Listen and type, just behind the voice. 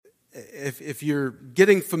If you're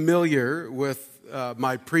getting familiar with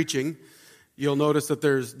my preaching, you'll notice that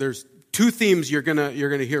there's two themes you're gonna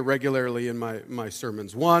hear regularly in my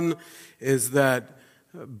sermons. One is that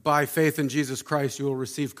by faith in Jesus Christ, you will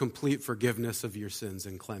receive complete forgiveness of your sins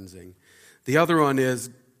and cleansing. The other one is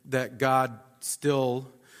that God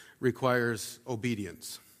still requires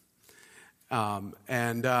obedience.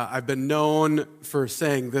 And I've been known for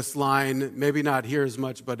saying this line, maybe not here as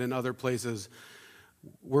much, but in other places.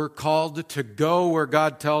 We're called to go where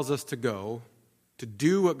God tells us to go, to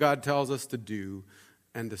do what God tells us to do,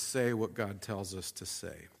 and to say what God tells us to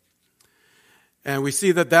say. And we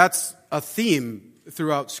see that that's a theme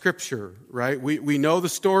throughout Scripture, right? We know the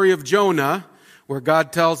story of Jonah, where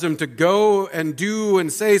God tells him to go and do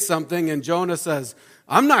and say something, and Jonah says,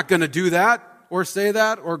 I'm not going to do that, or say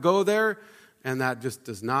that, or go there, and that just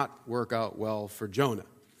does not work out well for Jonah.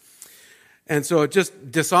 And so it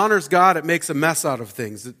just dishonors God. It makes a mess out of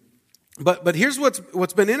things. But here's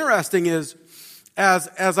what's been interesting is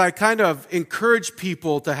as I kind of encourage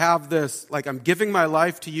people to have this, like, I'm giving my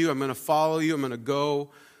life to you. I'm going to follow you. I'm going to go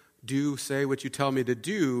do, say what you tell me to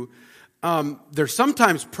do. There's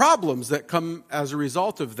sometimes problems that come as a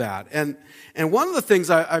result of that. And one of the things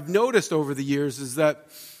I've noticed over the years is that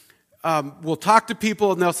we'll talk to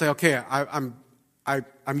people and they'll say, okay,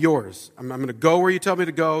 I'm yours. I'm going to go where you tell me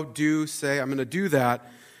to go, do, say, I'm going to do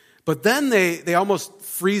that. But then they almost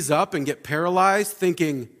freeze up and get paralyzed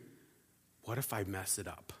thinking, what if I mess it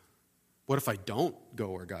up? What if I don't go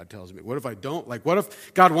where God tells me? What if I don't? Like, what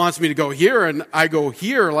if God wants me to go here and I go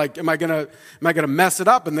here? Like, am I gonna mess it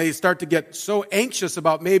up? And they start to get so anxious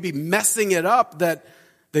about maybe messing it up that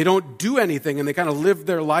they don't do anything, and they kind of live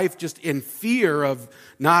their life just in fear of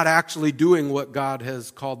not actually doing what God has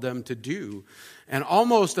called them to do, and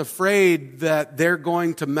almost afraid that they're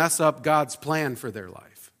going to mess up God's plan for their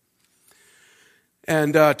life.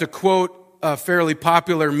 And to quote a fairly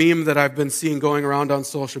popular meme that I've been seeing going around on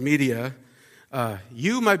social media,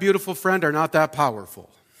 you, my beautiful friend, are not that powerful.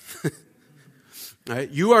 Right?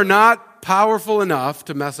 You are not powerful enough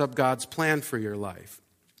to mess up God's plan for your life.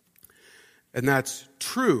 And that's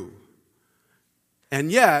true.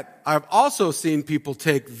 And yet, I've also seen people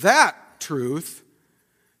take that truth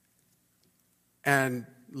and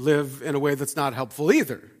live in a way that's not helpful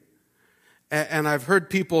either. And I've heard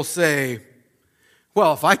people say,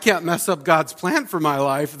 well, if I can't mess up God's plan for my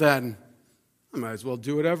life, then I might as well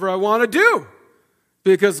do whatever I want to do,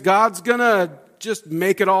 because God's going to just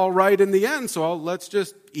make it all right in the end, so let's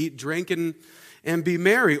just eat, drink, and be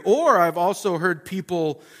merry. Or I've also heard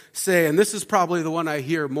people say, and this is probably the one I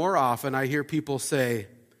hear more often, I hear people say,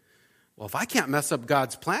 well, if I can't mess up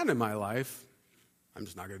God's plan in my life, I'm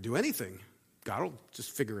just not going to do anything. God will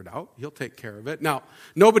just figure it out. He'll take care of it. Now,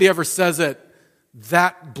 nobody ever says it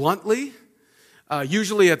that bluntly.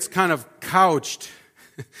 Usually it's kind of couched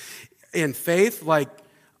in faith, like,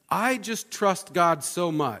 I just trust God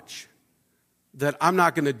so much that I'm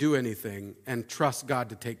not going to do anything and trust God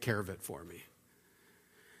to take care of it for me.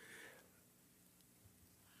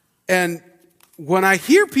 And when I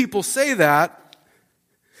hear people say that,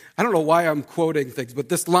 I don't know why I'm quoting things, but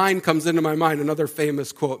this line comes into my mind, another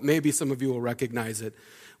famous quote. Maybe some of you will recognize it.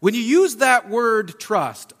 When you use that word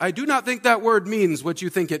trust, I do not think that word means what you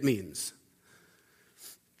think it means.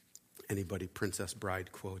 Anybody Princess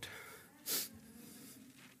Bride quote?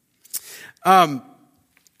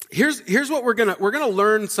 Here's what we're gonna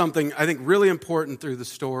learn something I think really important through the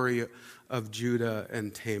story of Judah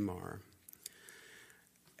and Tamar.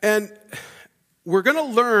 And we're going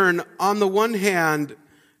to learn, on the one hand,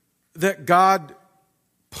 that God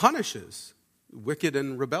punishes wicked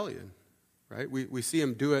and rebellion, right? We see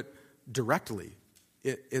him do it directly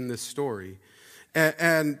in this story.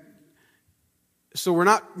 And so we're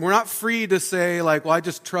not free to say, like, well, I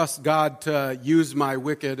just trust God to use my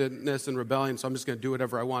wickedness and rebellion, so I'm just going to do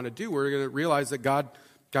whatever I want to do. We're going to realize that God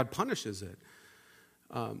punishes it.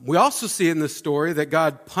 We also see in this story that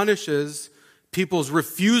God punishes people's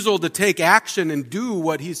refusal to take action and do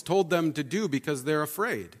what he's told them to do because they're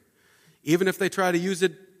afraid. Even if they try to use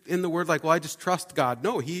it in the word like, well, I just trust God.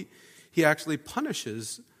 No, he actually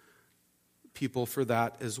punishes people for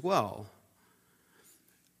that as well.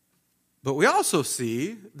 But we also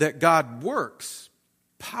see that God works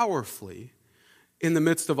powerfully in the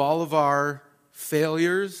midst of all of our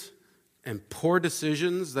failures and poor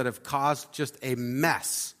decisions that have caused just a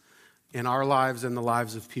mess in our lives and the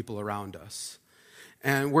lives of people around us.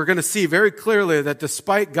 And we're going to see very clearly that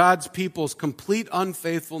despite God's people's complete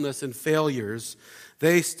unfaithfulness and failures,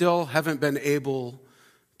 they still haven't been able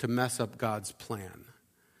to mess up God's plan.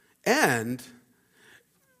 And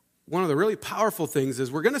one of the really powerful things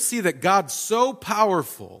is we're going to see that God's so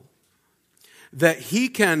powerful that he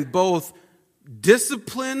can both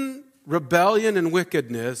discipline rebellion and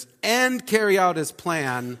wickedness and carry out his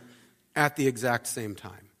plan at the exact same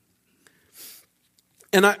time.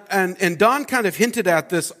 And Don kind of hinted at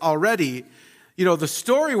this already. You know, the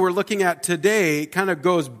story we're looking at today kind of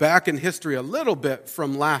goes back in history a little bit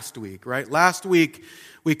from last week, right? Last week,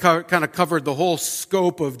 we kind of covered the whole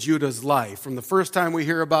scope of Judah's life, from the first time we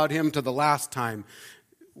hear about him to the last time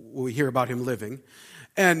we hear about him living.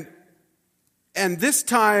 And this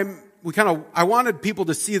time, I wanted people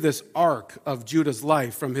to see this arc of Judah's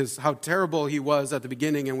life, from how terrible he was at the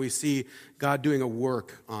beginning, and we see God doing a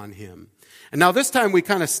work on him. And now this time we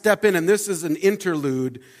kind of step in, and this is an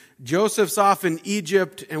interlude. Joseph's off in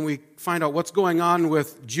Egypt, and we find out what's going on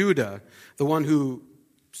with Judah, the one who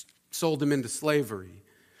sold him into slavery.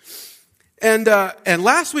 And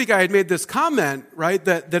last week I had made this comment, right,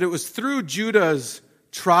 that it was through Judah's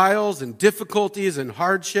trials and difficulties and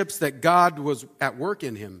hardships that God was at work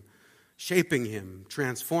in him, shaping him,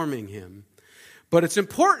 transforming him. But it's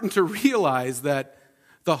important to realize that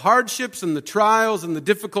the hardships and the trials and the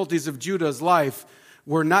difficulties of Judah's life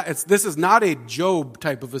this is not a Job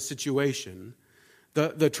type of a situation.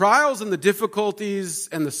 The trials and the difficulties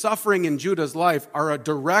and the suffering in Judah's life are a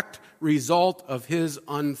direct result of his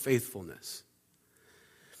unfaithfulness.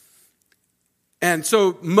 And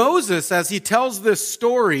so Moses, as he tells this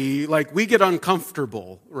story, like, we get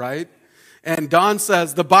uncomfortable, right? And Don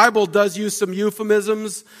says the Bible does use some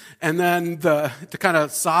euphemisms, and then to kind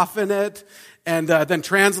of soften it. And then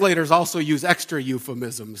translators also use extra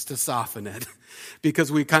euphemisms to soften it,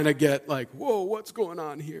 because we kind of get like, whoa, what's going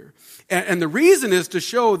on here? And the reason is to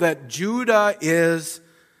show that Judah is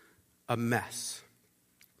a mess.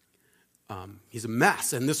 He's a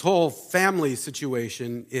mess, and this whole family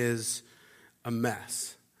situation is a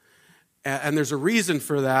mess. And there's a reason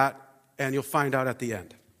for that, and you'll find out at the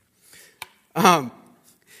end.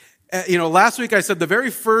 Last week I said the very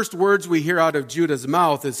first words we hear out of Judah's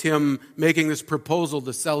mouth is him making this proposal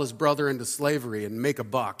to sell his brother into slavery and make a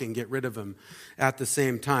buck and get rid of him at the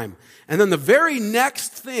same time. And then the very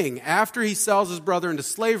next thing, after he sells his brother into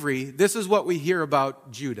slavery, this is what we hear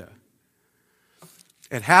about Judah.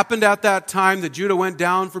 It happened at that time that Judah went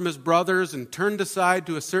down from his brothers and turned aside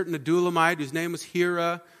to a certain Adullamite whose name was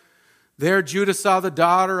Hira. There Judah saw the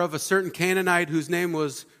daughter of a certain Canaanite whose name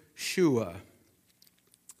was Shua.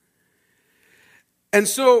 And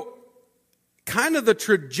so, kind of the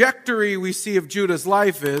trajectory we see of Judah's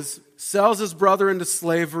life is, sells his brother into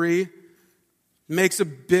slavery, makes a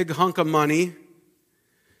big hunk of money.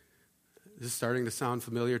 This is starting to sound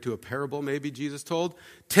familiar to a parable maybe Jesus told.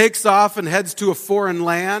 Takes off and heads to a foreign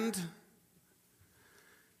land.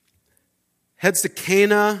 Heads to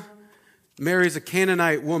Cana, marries a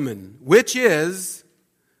Canaanite woman, which is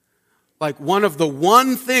like one of the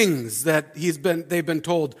things that they've been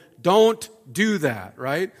told, don't do that,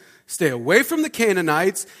 right? Stay away from the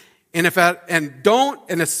Canaanites, and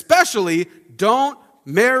especially don't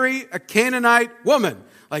marry a Canaanite woman.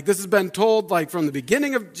 Like, this has been told like from the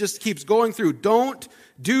beginning of, just keeps going through, don't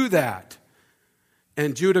do that.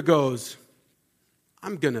 And Judah goes,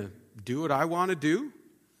 I'm going to do what I want to do.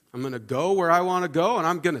 I'm going to go where I want to go, and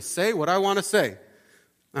I'm going to say what I want to say.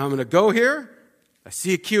 I'm going to go here. I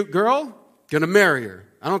see a cute girl, going to marry her.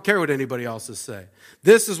 I don't care what anybody else say.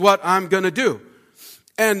 This is what I'm going to do.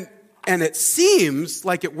 And it seems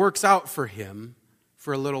like it works out for him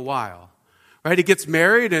for a little while. Right? He gets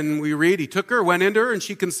married, and we read, he took her, went into her, and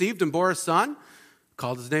she conceived and bore a son,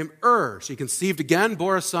 called his name She conceived again,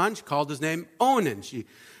 bore a son, she called his name Onan. She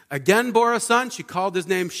again bore a son, she called his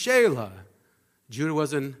name Shelah. Judah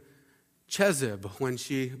was in Chezib when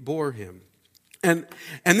she bore him. And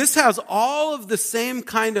this has all of the same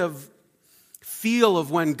kind of feel of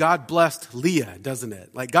when God blessed Leah, doesn't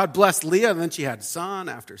it? Like, God blessed Leah, and then she had son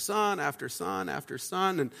after son after son after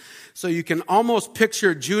son. And so you can almost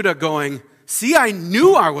picture Judah going, see, I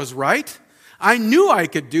knew I was right. I knew I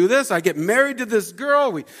could do this. I get married to this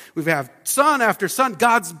girl. We have son after son.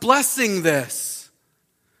 God's blessing this.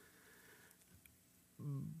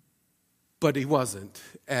 But he wasn't.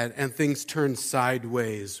 And things turned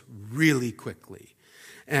sideways really quickly.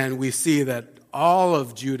 And we see that all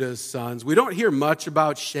of Judah's sons, we don't hear much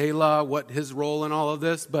about Shelah, what his role in all of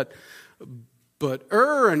this, but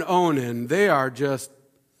and Onan, they are just,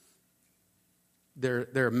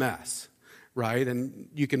 they're a mess, right? And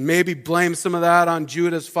you can maybe blame some of that on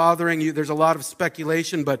Judah's fathering. There's a lot of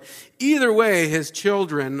speculation, but either way, his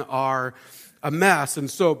children are a mess. And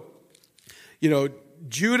so,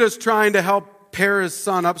 Judah's trying to help pair his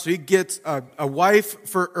son up, so he gets a wife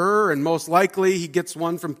for and most likely he gets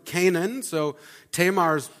one from Canaan. So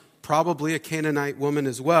Tamar's probably a Canaanite woman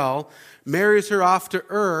as well, marries her off to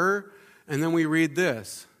and then we read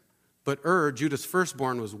this. But Judah's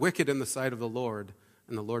firstborn, was wicked in the sight of the Lord,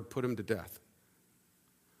 and the Lord put him to death.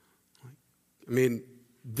 I mean,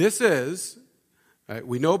 this is, right,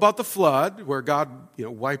 we know about the flood where God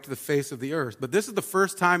wiped the face of the earth, but this is the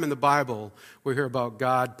first time in the Bible we hear about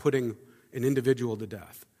God putting an individual to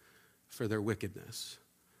death for their wickedness.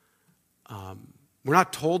 We're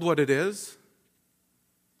not told what it is.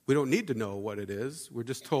 We don't need to know what it is. We're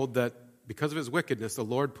just told that because of his wickedness, the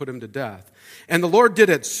Lord put him to death. And the Lord did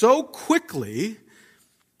it so quickly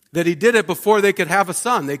that he did it before they could have a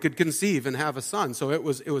son. They could conceive and have a son. So it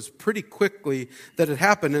was pretty quickly that it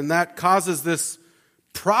happened, and that causes this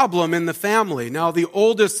problem in the family. Now, the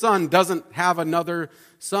oldest son doesn't have another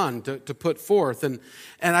son to put forth. And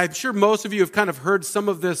I'm sure most of you have kind of heard some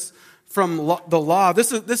of this from the law.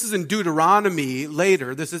 This is in Deuteronomy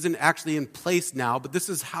later. This isn't actually in place now, but this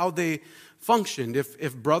is how they functioned.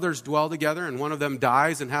 If brothers dwell together and one of them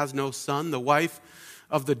dies and has no son, the wife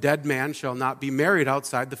of the dead man shall not be married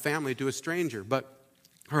outside the family to a stranger, but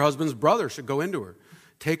her husband's brother should go into her,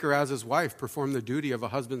 take her as his wife, perform the duty of a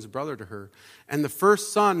husband's brother to her. And the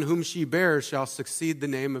first son whom she bears shall succeed the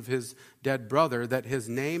name of his dead brother, that his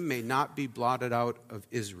name may not be blotted out of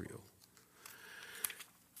Israel.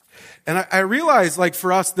 And I realize, like,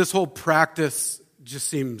 for us, this whole practice just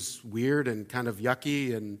seems weird and kind of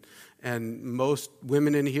yucky, and most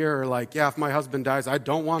women in here are like, yeah, if my husband dies, I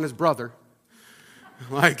don't want his brother.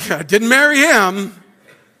 Like, I didn't marry him.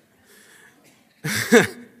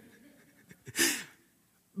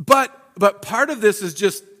 But part of this is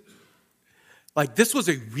just, like, this was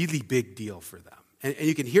a really big deal for them. And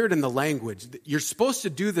you can hear it in the language. You're supposed to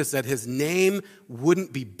do this that his name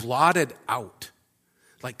wouldn't be blotted out.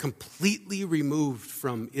 Like, completely removed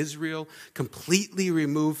from Israel, completely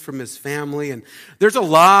removed from his family. And there's a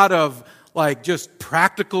lot of, like, just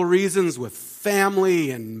practical reasons with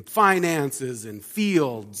family and finances and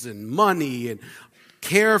fields and money and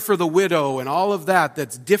care for the widow and all of that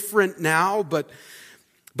that's different now. But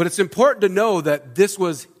it's important to know that this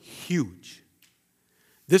was huge.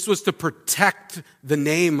 This was to protect the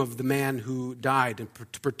name of the man who died, and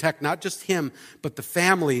to protect not just him, but the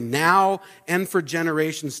family now and for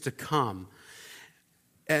generations to come.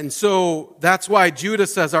 And so that's why Judah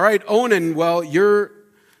says, all right, Onan, well, you're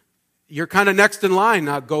kind of next in line.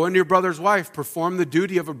 Now go into your brother's wife, perform the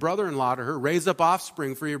duty of a brother-in-law to her, raise up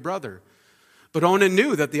offspring for your brother. But Onan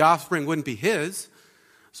knew that the offspring wouldn't be his.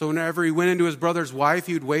 So whenever he went into his brother's wife,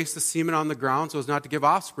 he would waste the semen on the ground so as not to give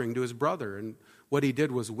offspring to his brother. And what he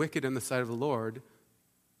did was wicked in the sight of the Lord,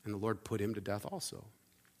 and the Lord put him to death also.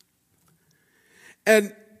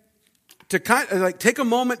 And to kind of like take a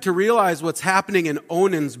moment to realize what's happening in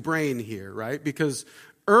Onan's brain here, right? Because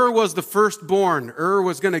was the firstborn.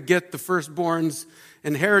 Was going to get the firstborn's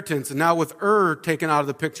inheritance. And now with taken out of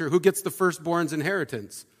the picture, who gets the firstborn's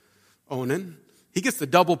inheritance? Onan. He gets the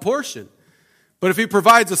double portion. But if he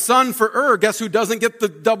provides a son for guess who doesn't get the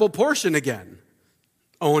double portion again?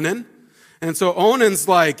 Onan. And so Onan's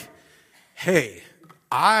like, hey,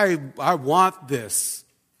 I want this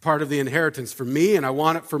part of the inheritance for me, and I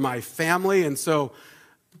want it for my family, and so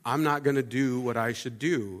I'm not going to do what I should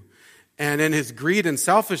do. And in his greed and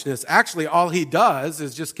selfishness, actually all he does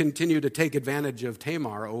is just continue to take advantage of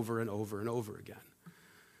Tamar over and over and over again.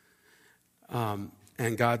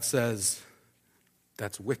 And God says,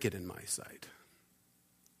 that's wicked in my sight.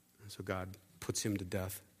 And so God puts him to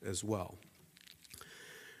death as well.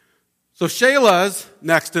 So Shelah's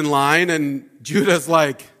next in line, and Judah's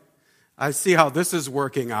like, I see how this is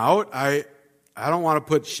working out. I don't want to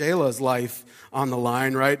put Shelah's life on the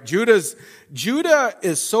line, right? Judah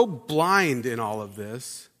is so blind in all of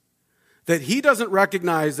this that he doesn't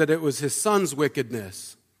recognize that it was his son's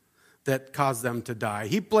wickedness that caused them to die.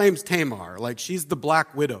 He blames Tamar, like she's the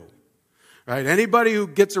black widow, right? Anybody who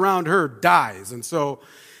gets around her dies. And so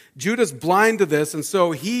Judah's blind to this, and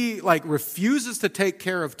so he refuses to take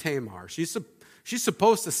care of Tamar. She's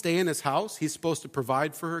supposed to stay in his house. He's supposed to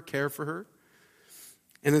provide for her, care for her.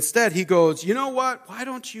 And instead he goes, you know what? Why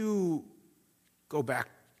don't you go back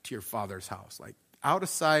to your father's house? Like, out of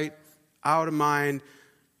sight, out of mind.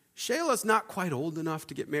 Shelah's not quite old enough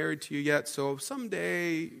to get married to you yet, so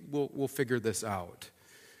someday we'll figure this out.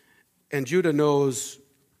 And Judah knows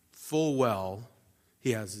full well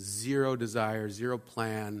he has zero desire, zero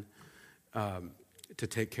plan to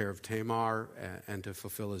take care of Tamar and to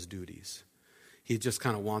fulfill his duties. He just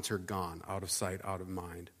kind of wants her gone, out of sight, out of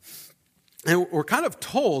mind. And we're kind of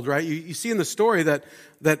told, right? You see in the story that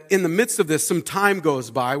in the midst of this, some time goes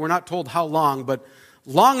by. We're not told how long, but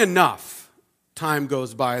long enough time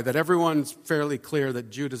goes by that everyone's fairly clear that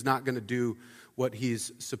Judah's not going to do what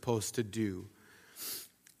he's supposed to do.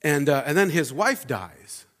 And then his wife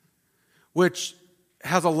dies, which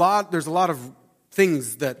there's a lot of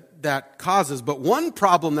things that causes. But one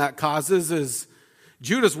problem that causes is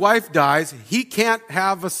Judah's wife dies. He can't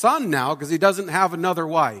have a son now because he doesn't have another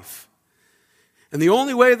wife. And the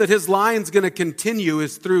only way that his line's going to continue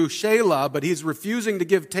is through Shelah, but he's refusing to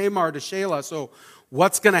give Tamar to Shelah. So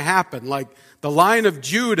what's going to happen? Like, the line of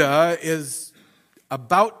Judah is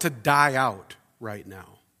about to die out right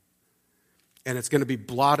now. And it's going to be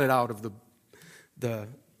blotted out of the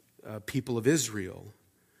people of Israel.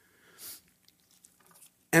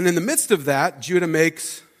 And in the midst of that, Judah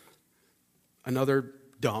makes another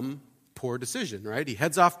dumb, poor decision, right? He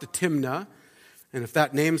heads off to Timnah. And if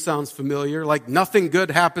that name sounds familiar, like nothing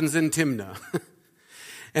good happens in Timnah.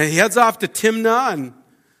 And he heads off to Timnah and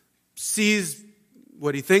sees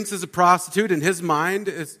what he thinks is a prostitute. In his mind,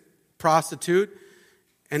 is prostitute.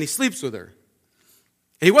 And he sleeps with her.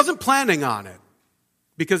 And he wasn't planning on it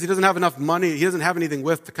because he doesn't have enough money. He doesn't have anything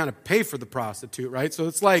with to kind of pay for the prostitute, right? So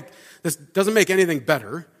it's like, this doesn't make anything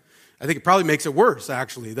better. I think it probably makes it worse,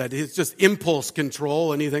 actually, that it's just impulse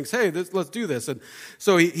control, and he thinks, hey, let's do this. And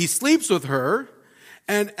so he sleeps with her,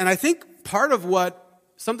 and I think part of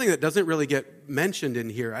something that doesn't really get mentioned in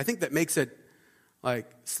here, I think that makes it like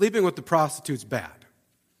sleeping with the prostitute's bad.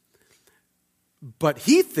 But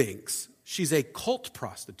he thinks she's a cult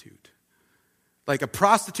prostitute, like a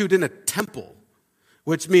prostitute in a temple,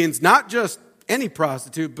 which means not just any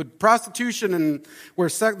prostitute, but prostitution and where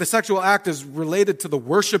the sexual act is related to the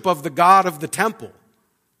worship of the god of the temple.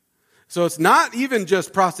 So it's not even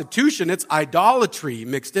just prostitution, it's idolatry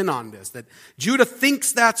mixed in on this. That Judah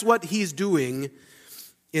thinks that's what he's doing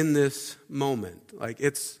in this moment. Like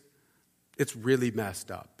it's really messed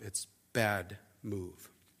up. It's bad move.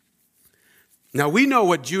 Now we know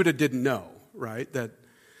what Judah didn't know, right? That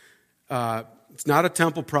it's not a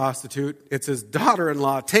temple prostitute. It's his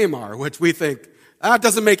daughter-in-law, Tamar, which we think, that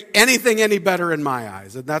doesn't make anything any better in my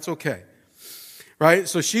eyes, and that's okay. Right?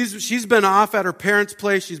 So she's been off at her parents'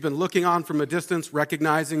 place. She's been looking on from a distance,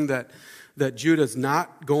 recognizing that Judah's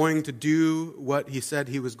not going to do what he said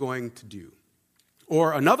he was going to do.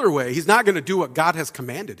 Or another way, he's not going to do what God has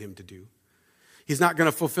commanded him to do. He's not going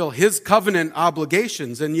to fulfill his covenant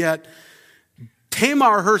obligations, and yet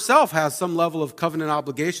Tamar herself has some level of covenant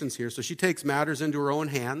obligations here, so she takes matters into her own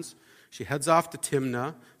hands. She heads off to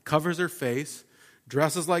Timnah, covers her face,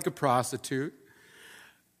 dresses like a prostitute.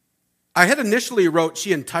 I had initially wrote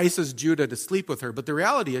she entices Judah to sleep with her, but the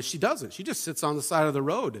reality is she doesn't. She just sits on the side of the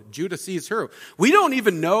road. Judah sees her. We don't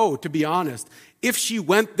even know, to be honest, if she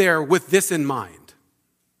went there with this in mind.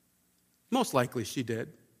 Most likely she did,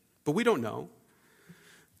 but we don't know.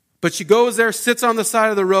 But she goes there, sits on the side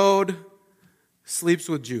of the road, sleeps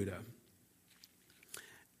with Judah.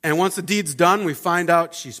 And once the deed's done, we find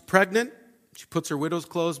out she's pregnant. She puts her widow's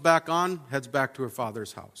clothes back on, heads back to her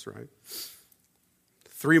father's house, right?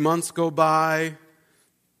 3 months go by.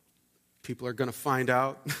 People are going to find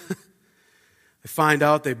out. They find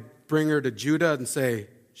out, they bring her to Judah and say,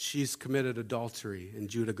 she's committed adultery. And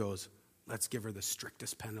Judah goes, let's give her the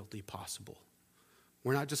strictest penalty possible.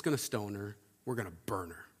 We're not just going to stone her, we're going to burn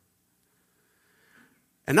her.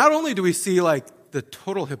 And not only do we see like the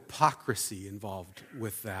total hypocrisy involved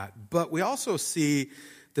with that, but we also see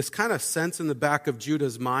this kind of sense in the back of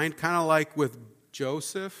Judah's mind, kind of like with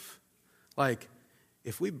Joseph, like,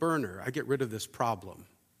 if we burn her, I get rid of this problem.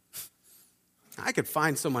 I could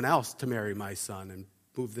find someone else to marry my son and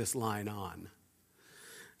move this line on.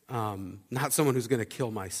 Not someone who's going to kill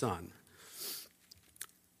my son.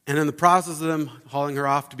 And in the process of them hauling her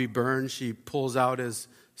off to be burned, she pulls out his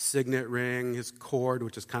signet ring, his cord,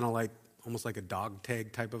 which is kind of like, almost like a dog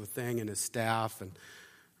tag type of a thing, and his staff, and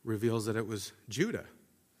reveals that it was Judah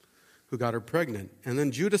who got her pregnant. And then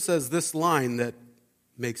Judah says this line that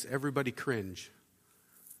makes everybody cringe.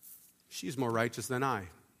 She's more righteous than I,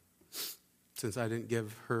 since I didn't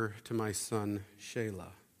give her to my son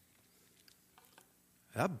Shelah.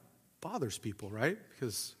 That bothers people, right?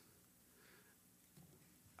 Because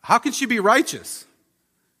how can she be righteous?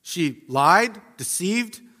 She lied,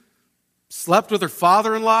 deceived, slept with her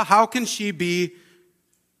father-in-law. How can she be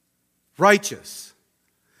righteous?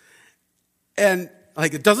 And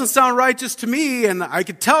like, it doesn't sound righteous to me, and I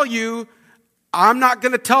could tell you, I'm not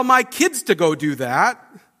going to tell my kids to go do that.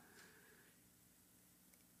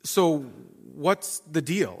 So what's the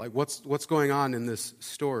deal? Like, what's going on in this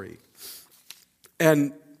story?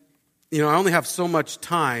 And, I only have so much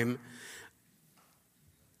time,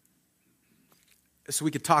 so we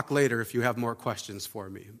could talk later if you have more questions for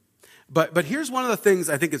me. But here's one of the things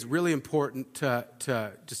I think is really important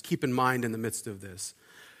to just keep in mind in the midst of this.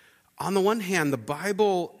 On the one hand, the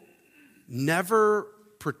Bible never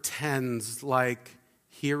pretends like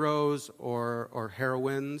heroes or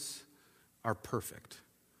heroines are perfect.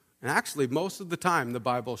 And actually, most of the time, the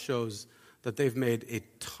Bible shows that they've made a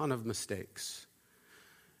ton of mistakes.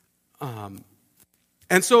 And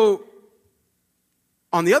so,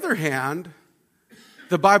 on the other hand,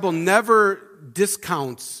 the Bible never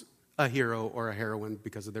discounts a hero or a heroine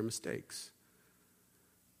because of their mistakes.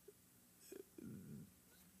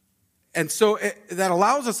 And so that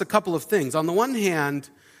allows us a couple of things. On the one hand,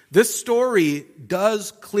 this story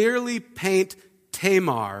does clearly paint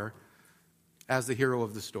Tamar as the hero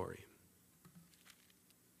of the story.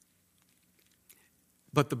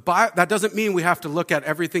 But that doesn't mean we have to look at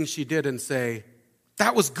everything she did and say,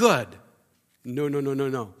 that was good.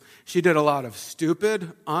 No. She did a lot of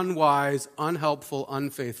stupid, unwise, unhelpful,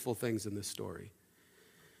 unfaithful things in this story.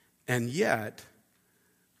 And yet,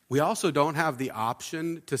 we also don't have the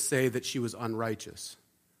option to say that she was unrighteous.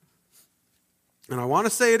 And I want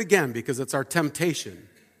to say it again because it's our temptation.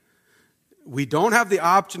 We don't have the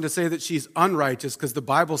option to say that she's unrighteous because the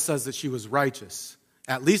Bible says that she was righteous,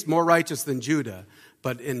 at least more righteous than Judah.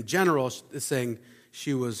 But in general, it's saying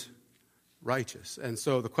she was righteous. And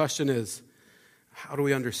so the question is, how do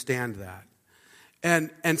we understand that?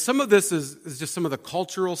 And some of this is just some of the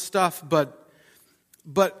cultural stuff, but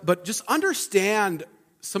just understand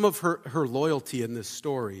some of her loyalty in this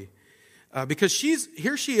story. Because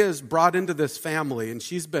here she is brought into this family, and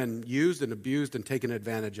she's been used and abused and taken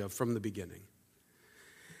advantage of from the beginning.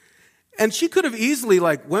 And she could have easily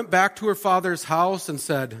went back to her father's house and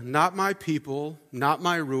said, not my people, not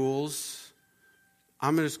my rules.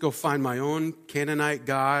 I'm going to just go find my own Canaanite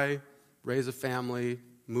guy, raise a family,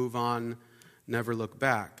 move on, never look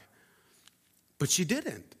back. But she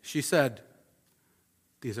didn't. She said,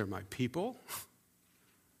 these are my people.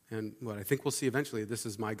 And what I think we'll see eventually, this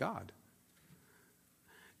is my God.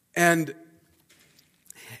 And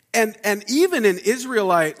even in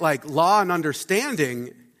Israelite law and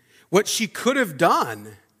understanding, what she could have done,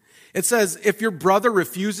 it says, if your brother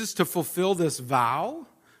refuses to fulfill this vow,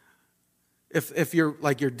 if your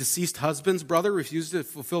deceased husband's brother refuses to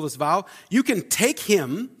fulfill this vow, you can take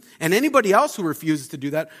him and anybody else who refuses to do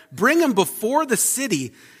that, bring him before the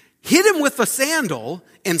city, hit him with a sandal,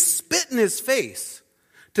 and spit in his face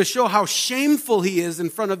to show how shameful he is in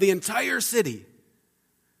front of the entire city.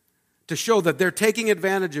 To show that they're taking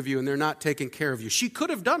advantage of you and they're not taking care of you. She could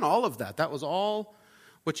have done all of that. That was all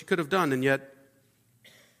what she could have done, and yet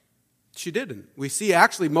she didn't. We see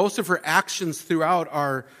actually most of her actions throughout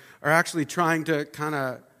are actually trying to kind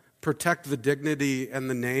of protect the dignity and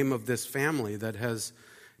the name of this family that has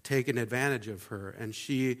taken advantage of her. And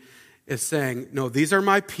she is saying, no, these are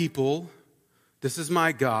my people. This is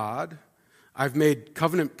my God. I've made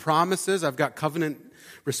covenant promises. I've got covenant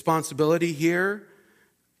responsibility here.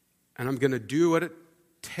 And I'm going to do what it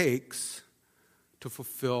takes to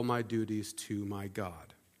fulfill my duties to my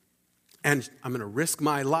God. And I'm going to risk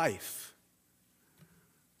my life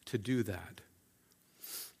to do that.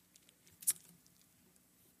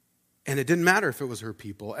 And it didn't matter if it was her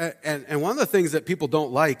people. And one of the things that people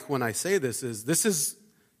don't like when I say this is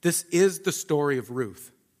the story of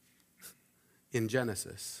Ruth in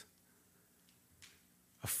Genesis.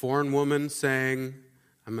 A foreign woman saying,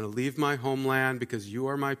 I'm going to leave my homeland because you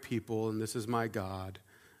are my people and this is my God,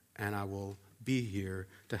 and I will be here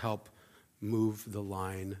to help move the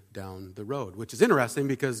line down the road. Which is interesting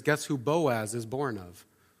because guess who Boaz is born of?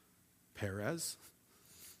 Perez,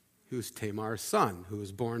 who's Tamar's son, who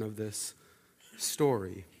is born of this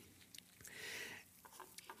story.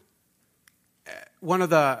 One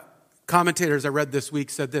of the commentators I read this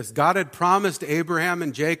week said this: God had promised Abraham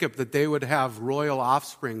and Jacob that they would have royal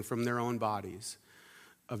offspring from their own bodies.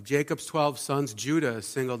 Of Jacob's 12 sons, Judah is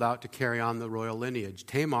singled out to carry on the royal lineage.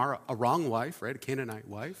 Tamar, a wrong wife, right, a Canaanite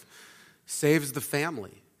wife, saves the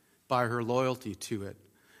family by her loyalty to it.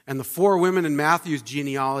 And the four women in Matthew's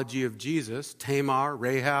genealogy of Jesus, Tamar,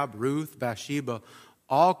 Rahab, Ruth, Bathsheba,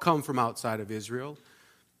 all come from outside of Israel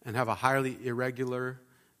and have a highly irregular,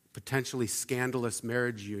 potentially scandalous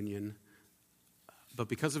marriage union. But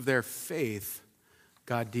because of their faith,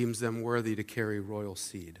 God deems them worthy to carry royal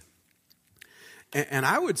seed. And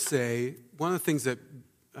I would say one of the things that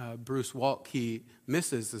Bruce Waltke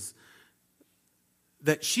misses is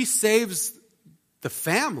that she saves the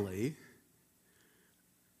family,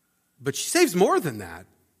 but she saves more than that.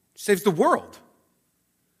 She saves the world.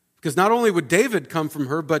 Because not only would David come from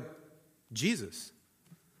her, but Jesus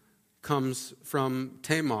comes from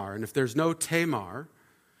Tamar. And if there's no Tamar,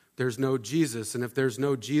 there's no Jesus. And if there's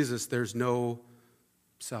no Jesus, there's no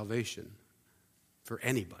salvation for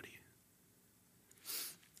anybody.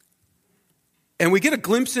 And we get a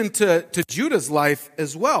glimpse into Judah's life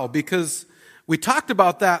as well, because we talked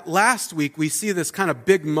about that last week. We see this kind of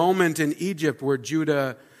big moment in Egypt where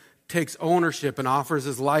Judah takes ownership and offers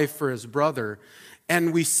his life for his brother.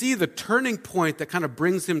 And we see the turning point that kind of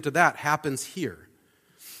brings him to that happens here.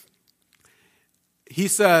 He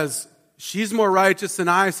says, she's more righteous than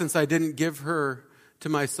I, since I didn't give her to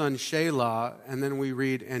my son Shelah. And then we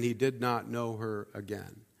read, and he did not know her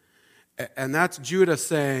again. And that's Judah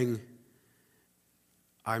saying,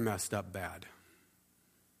 I messed up bad.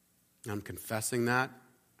 I'm confessing that,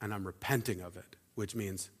 and I'm repenting of it, which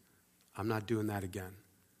means I'm not doing that again.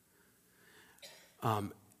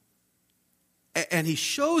 And he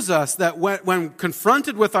shows us that when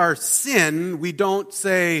confronted with our sin, we don't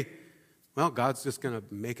say, well, God's just going to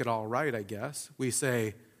make it all right, I guess. We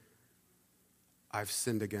say, I've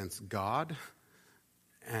sinned against God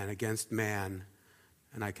and against man,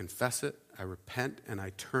 and I confess it, I repent, and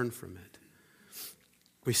I turn from it.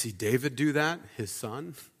 We see David do that, his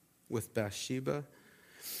son, with Bathsheba.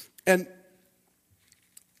 And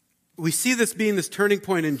we see this being this turning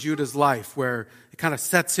point in Judah's life where it kind of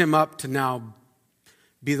sets him up to now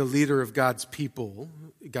be the leader of God's people,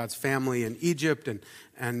 God's family in Egypt,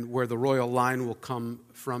 and where the royal line will come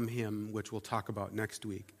from him, which we'll talk about next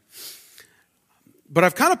week. But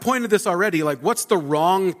I've kind of pointed this already, like what's the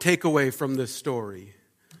wrong takeaway from this story?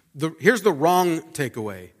 Here's the wrong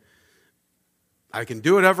takeaway. I can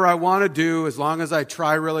do whatever I want to do as long as I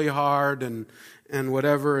try really hard and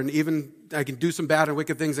whatever, and even I can do some bad and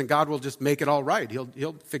wicked things and God will just make it all right.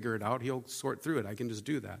 He'll figure it out. He'll sort through it. I can just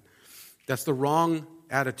do that. That's the wrong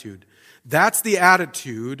attitude. That's the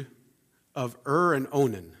attitude of and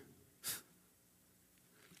Onan.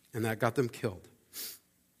 And that got them killed.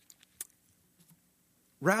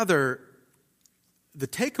 Rather, the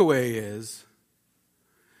takeaway is,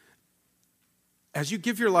 as you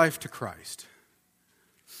give your life to Christ,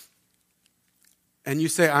 and you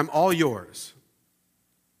say, I'm all yours,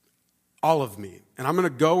 all of me, and I'm going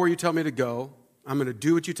to go where you tell me to go, I'm going to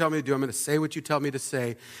do what you tell me to do, I'm going to say what you tell me to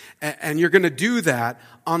say, and you're going to do that,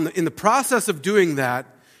 in the process of doing that,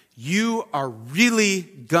 you are really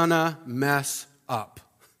going to mess up.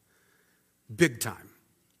 Big time.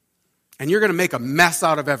 And you're going to make a mess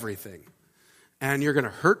out of everything. And you're going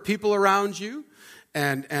to hurt people around you,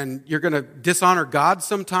 and you're going to dishonor God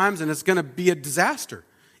sometimes, and it's going to be a disaster.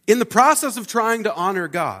 In the process of trying to honor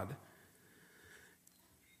God.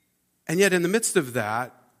 And yet in the midst of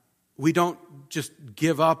that, we don't just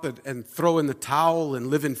give up and throw in the towel and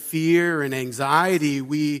live in fear and anxiety.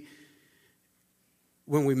 When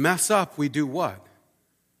we mess up, we do what?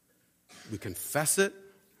 We confess it,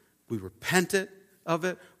 we repent of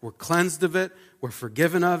it, we're cleansed of it, we're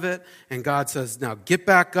forgiven of it, and God says, now get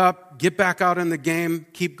back up, get back out in the game,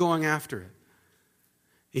 keep going after it.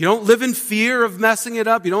 You don't live in fear of messing it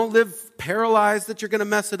up. You don't live paralyzed that you're going to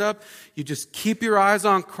mess it up. You just keep your eyes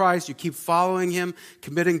on Christ. You keep following him,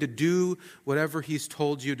 committing to do whatever he's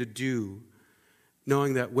told you to do,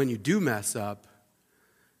 knowing that when you do mess up,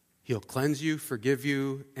 he'll cleanse you, forgive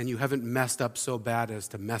you, and you haven't messed up so bad as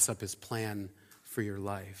to mess up his plan for your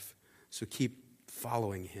life. So keep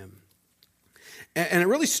following him. And it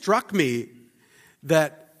really struck me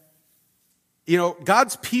that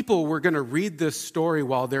God's people were going to read this story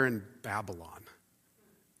while they're in Babylon,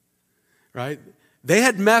 right? They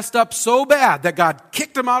had messed up so bad that God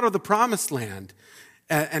kicked them out of the promised land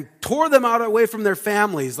and tore them away from their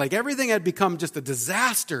families. Like everything had become just a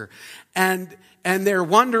disaster. And they're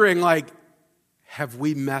wondering, like, have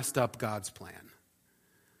we messed up God's plan?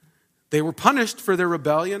 They were punished for their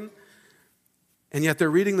rebellion, and yet they're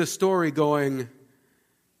reading the story going,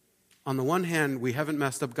 on the one hand, we haven't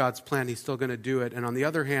messed up God's plan. He's still going to do it. And on the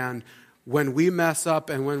other hand, when we mess up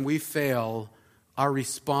and when we fail, our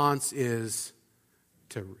response is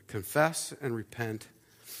to confess and repent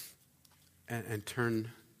and turn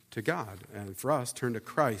to God. And for us, turn to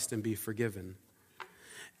Christ and be forgiven.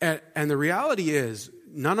 And the reality is,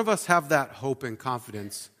 none of us have that hope and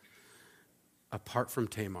confidence apart from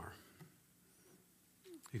Tamar.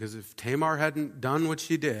 Because if Tamar hadn't done what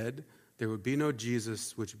she did, there would be no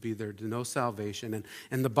Jesus, which would be there no salvation.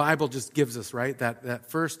 And the Bible just gives us, right, that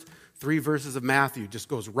first 3 verses of Matthew just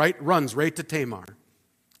runs right to Tamar.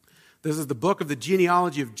 This is the book of the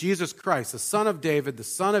genealogy of Jesus Christ, the son of David, the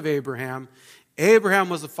son of Abraham. Abraham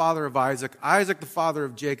was the father of Isaac, Isaac the father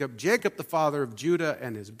of Jacob, Jacob the father of Judah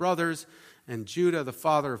and his brothers, and Judah the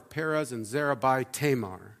father of Perez and Zerah by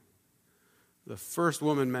Tamar, the first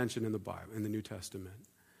woman mentioned in the Bible, in the New Testament.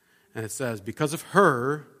 And it says, because of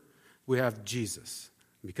her, we have Jesus.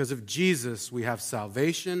 Because of Jesus, we have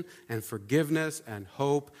salvation and forgiveness and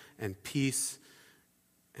hope and peace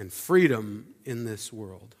and freedom in this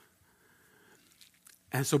world.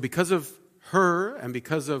 And so because of her and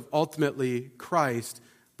because of ultimately Christ,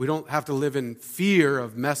 we don't have to live in fear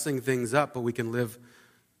of messing things up, but we can live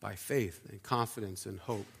by faith and confidence and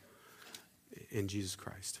hope in Jesus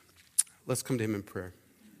Christ. Let's come to him in prayer.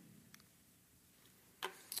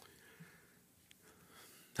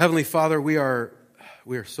 Heavenly Father, we are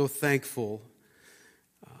so thankful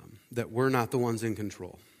that we're not the ones in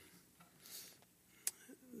control.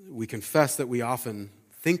 We confess that we often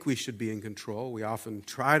think we should be in control. We often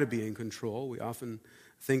try to be in control. We often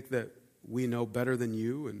think that we know better than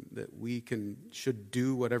you and that we should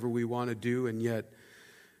do whatever we want to do. And yet,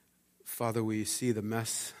 Father, we see the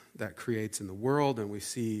mess that creates in the world and we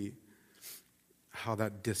see how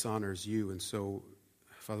that dishonors you. And so,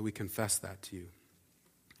 Father, we confess that to you.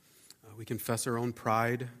 We confess our own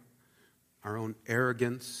pride, our own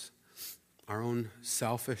arrogance, our own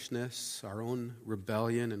selfishness, our own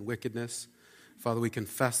rebellion and wickedness. Father, we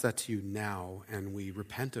confess that to you now, and we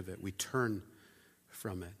repent of it. We turn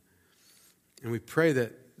from it. And we pray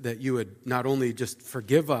that you would not only just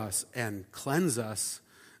forgive us and cleanse us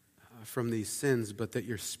from these sins, but that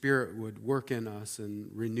your Spirit would work in us and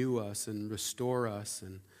renew us and restore us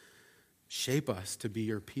and shape us to be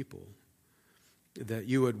your people. That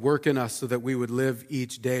you would work in us so that we would live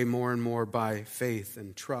each day more and more by faith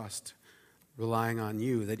and trust, relying on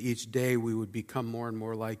you. That each day we would become more and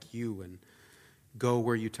more like you and go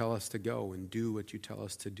where you tell us to go and do what you tell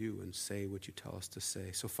us to do and say what you tell us to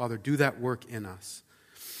say. So, Father, do that work in us.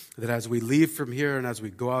 That as we leave from here and as we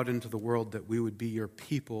go out into the world, that we would be your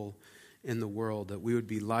people in the world, that we would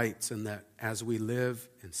be lights, and that as we live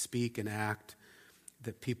and speak and act,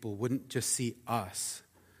 that people wouldn't just see us,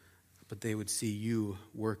 but they would see you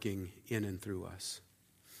working in and through us.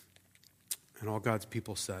 And all God's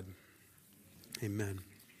people said, amen.